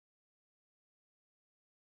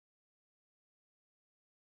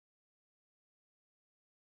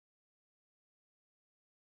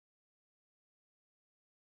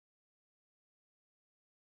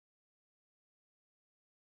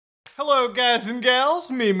Hello guys and gals,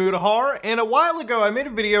 me Mutahar, and a while ago I made a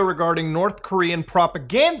video regarding North Korean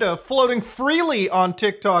propaganda floating freely on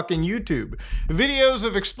TikTok and YouTube. Videos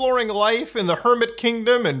of exploring life in the Hermit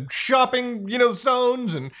Kingdom and shopping,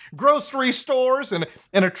 zones and grocery stores and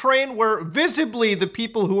a train where visibly the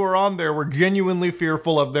people who were on there were genuinely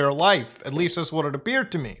fearful of their life. At least that's what it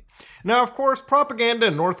appeared to me. Now, of course, propaganda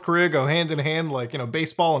and North Korea go hand in hand like,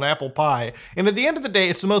 baseball and apple pie. And at the end of the day,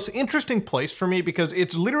 it's the most interesting place for me because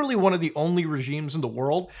it's literally one of the only regimes in the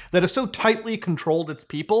world that has so tightly controlled its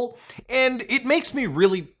people. And it makes me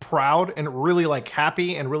really proud and really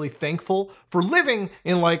happy and really thankful for living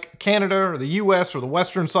in Canada or the US or the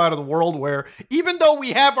Western side of the world where even though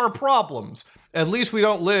we have our problems, at least we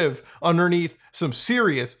don't live underneath some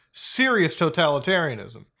serious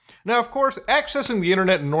totalitarianism. Now, of course, accessing the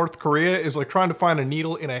internet in North Korea is like trying to find a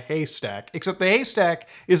needle in a haystack, except the haystack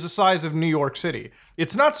is the size of New York City.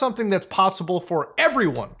 It's not something that's possible for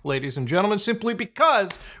everyone, ladies and gentlemen, simply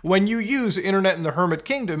because when you use internet in the Hermit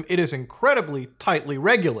Kingdom, it is incredibly tightly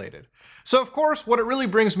regulated. So, of course, what it really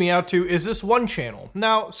brings me out to is this one channel.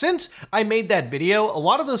 Now, since I made that video, a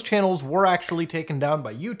lot of those channels were actually taken down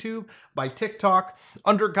by YouTube, by TikTok,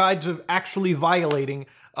 under guise of actually violating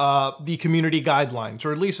the community guidelines,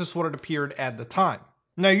 or at least that's what it appeared at the time.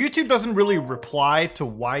 Now, YouTube doesn't really reply to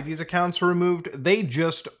why these accounts are removed, they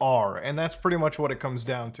just are, and that's pretty much what it comes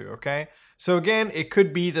down to, okay? So again, it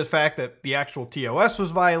could be the fact that the actual TOS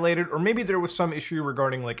was violated, or maybe there was some issue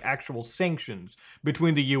regarding actual sanctions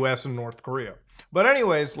between the US and North Korea. But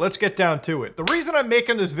anyways, let's get down to it. The reason I'm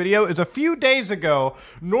making this video is a few days ago,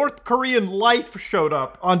 North Korean Life showed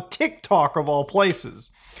up on TikTok of all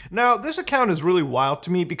places. Now, this account is really wild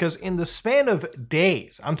to me because in the span of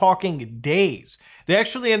days, I'm talking days, they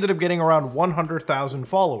actually ended up getting around 100,000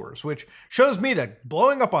 followers, which shows me that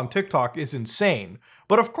blowing up on TikTok is insane.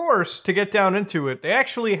 But of course, to get down into it, they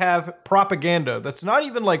actually have propaganda that's not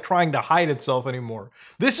even trying to hide itself anymore.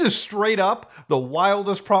 This is straight up the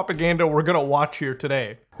wildest propaganda we're gonna watch here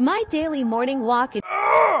today. My daily morning walk in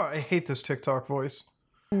I hate this TikTok voice.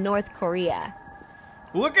 North Korea.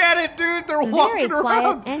 Look at it, dude! They're Very walking around.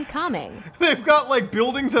 quiet and calming. They've got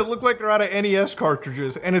buildings that look like they're out of NES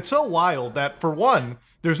cartridges, and it's so wild that, for one,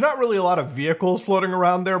 there's not really a lot of vehicles floating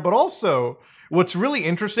around there, but also, what's really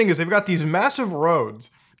interesting is they've got these massive roads,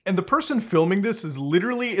 and the person filming this is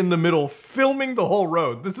literally in the middle, filming the whole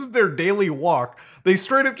road. This is their daily walk. They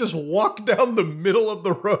straight up just walk down the middle of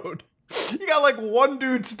the road. You got one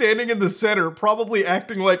dude standing in the center, probably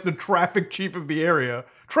acting like the traffic chief of the area.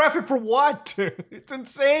 Traffic for what? It's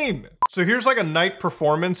insane. So here's a night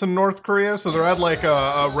performance in North Korea. So they're at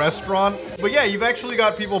a restaurant. But yeah, you've actually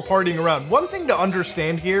got people partying around. One thing to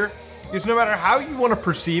understand here is no matter how you want to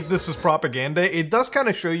perceive this as propaganda, it does kind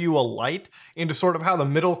of show you a light into sort of how the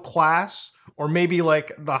middle class or maybe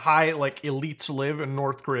the high elites live in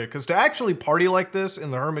North Korea. Because to actually party like this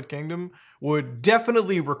in the Hermit Kingdom would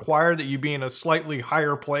definitely require that you be in a slightly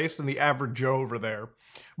higher place than the average Joe over there.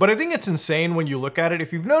 But I think it's insane when you look at it.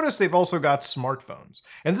 If you've noticed, they've also got smartphones.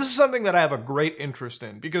 And this is something that I have a great interest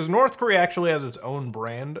in because North Korea actually has its own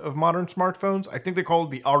brand of modern smartphones. I think they call it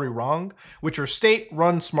the Arirang, which are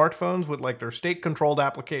state-run smartphones with their state-controlled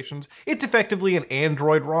applications. It's effectively an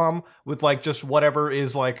Android ROM with just whatever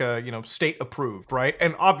is state-approved, right?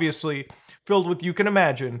 And obviously filled with, you can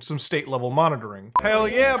imagine, some state-level monitoring. Hell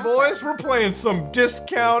yeah, boys, we're playing some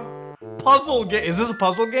discount puzzle game. Is this a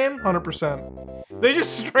puzzle game? 100%. They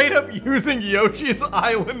just straight up using Yoshi's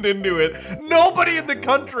Island into it. Nobody in the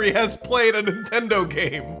country has played a Nintendo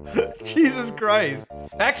game. Jesus Christ.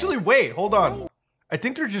 Actually, wait, hold on. I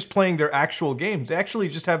think they're just playing their actual games. They actually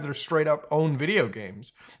just have their straight up own video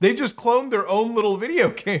games. They just cloned their own little video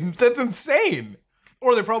games. That's insane.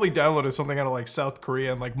 Or they probably downloaded something out of South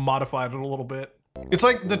Korea and modified it a little bit. It's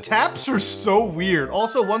the taps are so weird.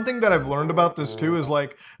 Also, one thing that I've learned about this too is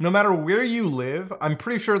no matter where you live, I'm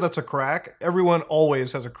pretty sure that's a crack. Everyone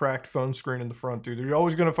always has a cracked phone screen in the front, dude. You're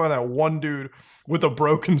always gonna find that one dude with a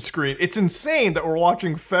broken screen. It's insane that we're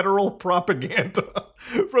watching federal propaganda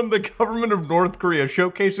from the government of North Korea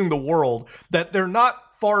showcasing the world that they're not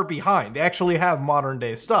far behind. They actually have modern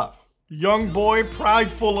day stuff. Young boy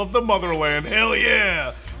prideful of the motherland. Hell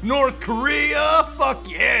yeah! North Korea,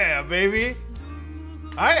 fuck yeah, baby!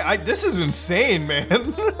 This is insane,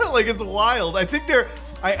 man. It's wild. I think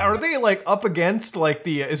are they up against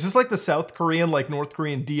is this the South Korean, North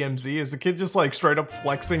Korean DMZ? Is the kid just straight up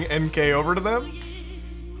flexing NK over to them?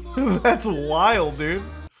 That's wild, dude.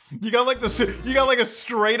 You got a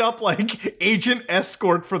straight up agent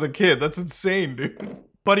escort for the kid. That's insane, dude.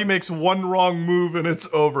 Buddy makes one wrong move and it's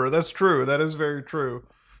over. That's true. That is very true.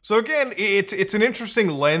 So again, it's an interesting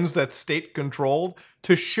lens that's state controlled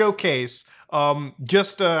to showcase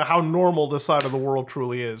just how normal this side of the world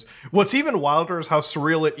truly is. What's even wilder is how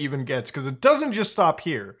surreal it even gets, because it doesn't just stop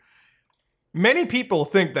here. Many people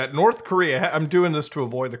think that North Korea, I'm doing this to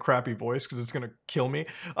avoid the crappy voice because it's going to kill me.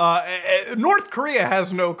 North Korea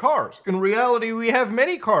has no cars. In reality, we have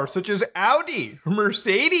many cars such as Audi,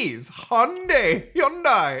 Mercedes,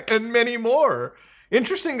 Hyundai, and many more.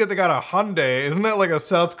 Interesting that they got a Hyundai. Isn't that like a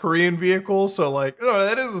South Korean vehicle? So like, oh,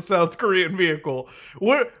 that is a South Korean vehicle.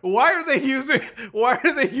 Why are they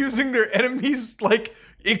using their enemies like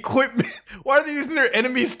equipment? Why are they using their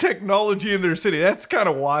enemies' technology in their city? That's kind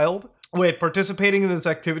of wild. Wait, participating in this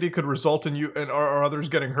activity could result in you and or others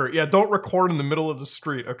getting hurt. Yeah, don't record in the middle of the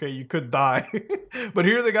street. Okay, you could die. But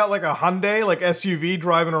here they got like a Hyundai, like SUV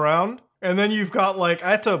driving around. And then you've got like,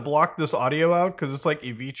 I had to block this audio out because it's like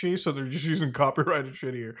Avicii, so they're just using copyrighted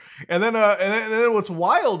shit here. And then what's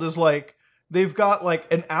wild is like, they've got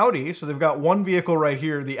like an Audi. So they've got one vehicle right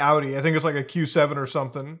here, the Audi. I think it's like a Q7 or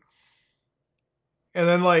something. And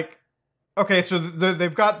then like, okay, so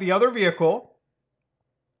they've got the other vehicle.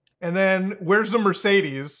 And then, where's the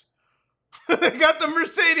Mercedes? They got the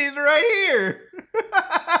Mercedes right here!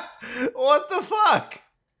 What the fuck?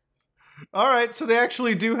 Alright, so they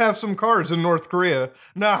actually do have some cars in North Korea.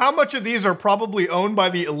 Now, how much of these are probably owned by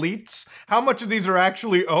the elites? How much of these are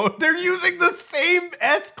actually owned? They're using the same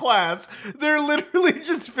S-Class! They're literally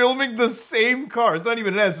just filming the same car. It's not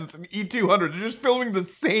even an S, it's an E200. They're just filming the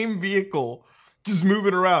same vehicle. Just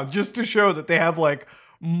moving around, just to show that they have, like,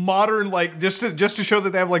 modern, like, just to show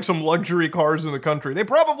that they have like some luxury cars in the country. They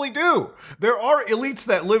probably do. There are elites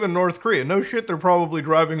that live in North Korea. No shit, they're probably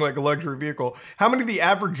driving like a luxury vehicle. How many of the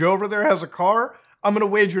average Joe over there has a car? I'm gonna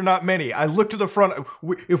wager not many. I look to the front.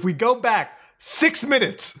 If we go back 6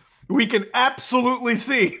 minutes, we can absolutely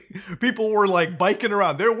see people were like biking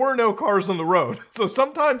around. There were no cars on the road. So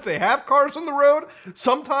sometimes they have cars on the road,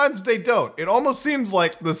 sometimes they don't. It almost seems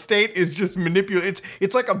like the state is just manipulating.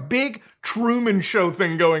 It's like a big Truman Show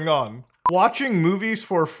thing going on. Watching movies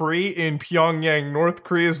for free in Pyongyang, North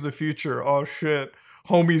Korea is the future. Oh shit.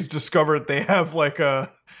 Homies discovered they have like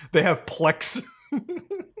they have Plex.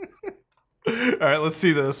 Alright, let's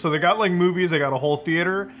see this. So they got like movies, they got a whole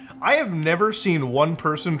theater. I have never seen one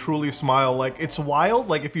person truly smile. Like, it's wild,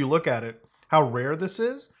 like, if you look at it, how rare this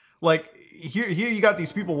is. Like, here you got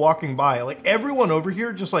these people walking by. Like, everyone over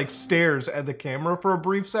here just, like, stares at the camera for a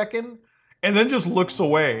brief second, and then just looks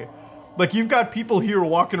away. Like, you've got people here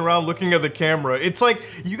walking around looking at the camera. It's like,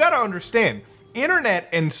 you gotta understand, internet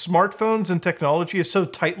and smartphones and technology is so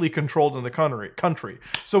tightly controlled in the country.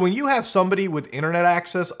 So when you have somebody with internet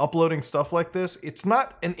access uploading stuff like this, it's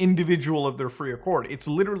not an individual of their free accord. It's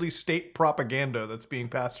literally state propaganda that's being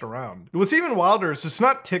passed around. What's even wilder is it's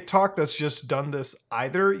not TikTok that's just done this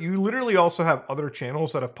either. You literally also have other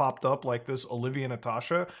channels that have popped up like this Olivia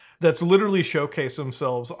Natasha that's literally showcased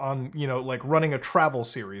themselves on, you know, like running a travel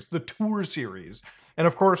series, the tour series. And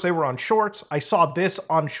of course, they were on Shorts. I saw this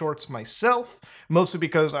on Shorts myself, mostly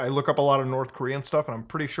because I look up a lot of North Korean stuff, and I'm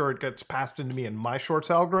pretty sure it gets passed into me in my Shorts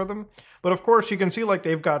algorithm. But of course, you can see like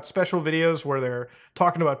they've got special videos where they're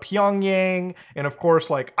talking about Pyongyang, and of course,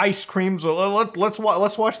 like ice cream. So let's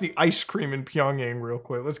watch the ice cream in Pyongyang real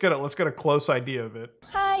quick. Let's get a close idea of it.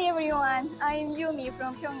 Hi everyone, I'm Yumi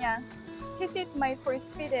from Pyongyang. This is my first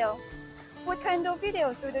video. What kind of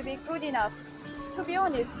videos would be good enough? To be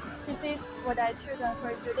honest, this is what I chosen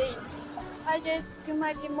for today. I guess you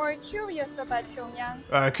might be more curious about Pyongyang.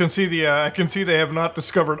 I can see they have not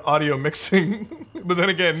discovered audio mixing, but then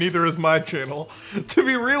again, neither is my channel. To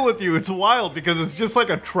be real with you, it's wild because it's just like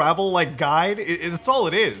a travel like guide. It's all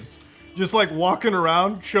it is. Just like walking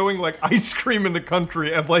around showing like ice cream in the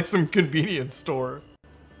country at like some convenience store.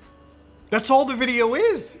 That's all the video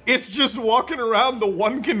is. It's just walking around the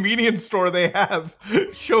one convenience store they have,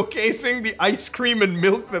 showcasing the ice cream and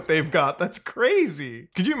milk that they've got. That's crazy.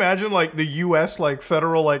 Could you imagine like the US like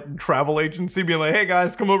federal like travel agency being like, hey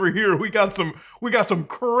guys, come over here. We got some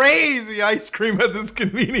crazy ice cream at this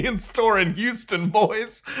convenience store in Houston,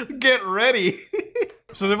 boys. Get ready.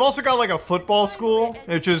 So they've also got like a football school,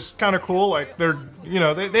 which is kind of cool. Like they're, you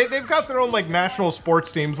know, they've got their own like national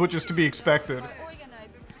sports teams, which is to be expected.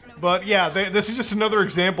 But yeah, this is just another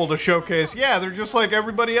example to showcase, yeah, they're just like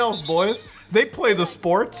everybody else, boys. They play the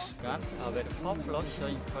sports. A very popular show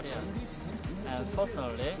in Korea. And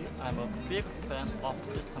personally, I'm a big fan of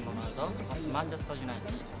Cristiano Ronaldo of Manchester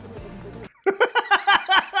United.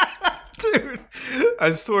 Dude,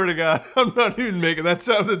 I swear to God, I'm not even making that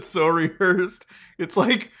sounded so rehearsed. It's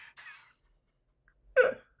like,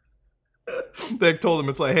 they told him,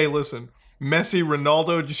 it's like, hey, listen, Messi,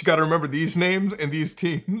 Ronaldo, just gotta remember these names and these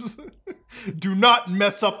teams. Do not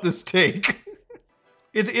mess up this take.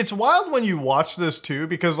 It's wild when you watch this too,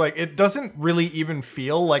 because like it doesn't really even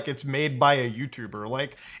feel like it's made by a YouTuber.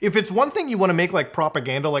 Like if it's one thing you want to make like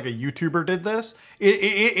propaganda, like a YouTuber did this,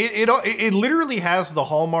 it literally has the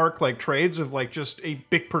hallmark like trades of like just a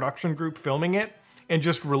big production group filming it and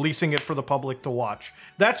just releasing it for the public to watch.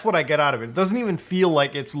 That's what I get out of it. It doesn't even feel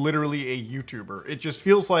like it's literally a YouTuber. It just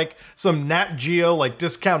feels like some Nat Geo, like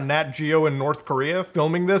discount Nat Geo in North Korea,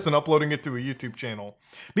 filming this and uploading it to a YouTube channel.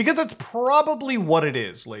 Because that's probably what it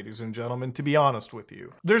is, ladies and gentlemen, to be honest with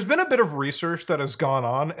you. There's been a bit of research that has gone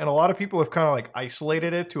on, and a lot of people have kind of like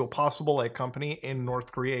isolated it to a possible like company in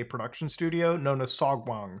North Korea, a production studio known as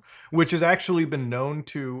Sogwang, which has actually been known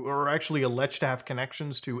to, or actually alleged to have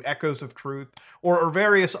connections to Echoes of Truth, or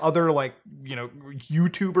various other like, you know,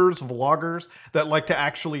 YouTubers, vloggers that like to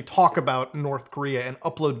actually talk about North Korea and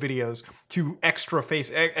upload videos to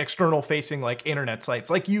external facing like internet sites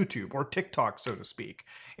like YouTube or TikTok, so to speak.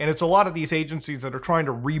 And it's a lot of these agencies that are trying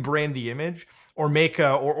to rebrand the image or make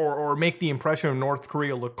make the impression of North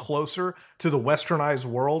Korea look closer to the westernized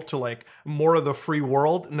world, to like more of the free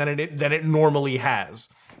world than it normally has.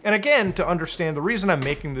 And again, to understand, the reason I'm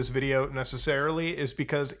making this video necessarily is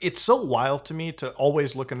because it's so wild to me to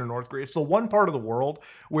always look into North Korea. It's the one part of the world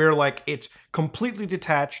where like it's completely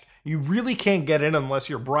detached. You really can't get in unless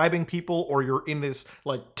you're bribing people or you're in this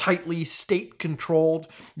like tightly state-controlled,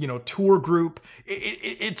 you know, tour group.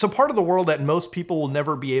 It's a part of the world that most people will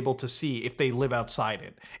never be able to see if they live outside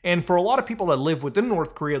it. And for a lot of people that live within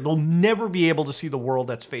North Korea, they'll never be able to see the world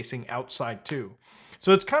that's facing outside too.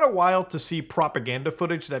 So it's kind of wild to see propaganda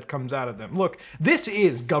footage that comes out of them. Look, this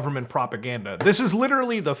is government propaganda. This is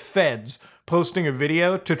literally the feds posting a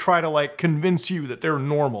video to try to like convince you that they're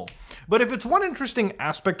normal. But if it's one interesting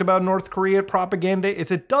aspect about North Korea propaganda, is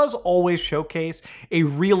it does always showcase a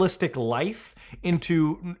realistic life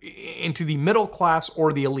into the middle class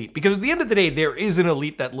or the elite. Because at the end of the day, there is an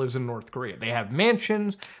elite that lives in North Korea. They have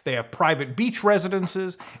mansions, they have private beach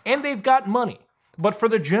residences, and they've got money. But for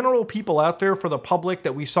the general people out there, for the public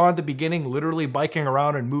that we saw at the beginning, literally biking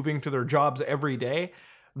around and moving to their jobs every day,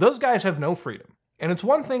 those guys have no freedom. And it's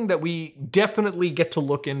one thing that we definitely get to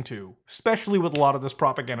look into, especially with a lot of this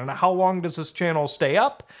propaganda. Now, how long does this channel stay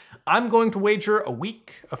up? I'm going to wager a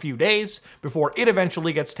week, a few days, before it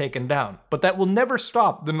eventually gets taken down. But that will never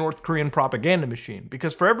stop the North Korean propaganda machine,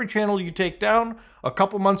 because for every channel you take down, a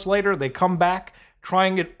couple months later, they come back,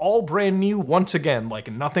 trying it all brand new once again,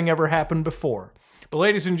 like nothing ever happened before. But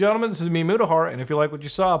ladies and gentlemen, this is me, Mutahar, and if you like what you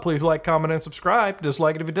saw, please like, comment, and subscribe.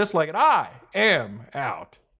 Dislike it if you dislike it. I am out.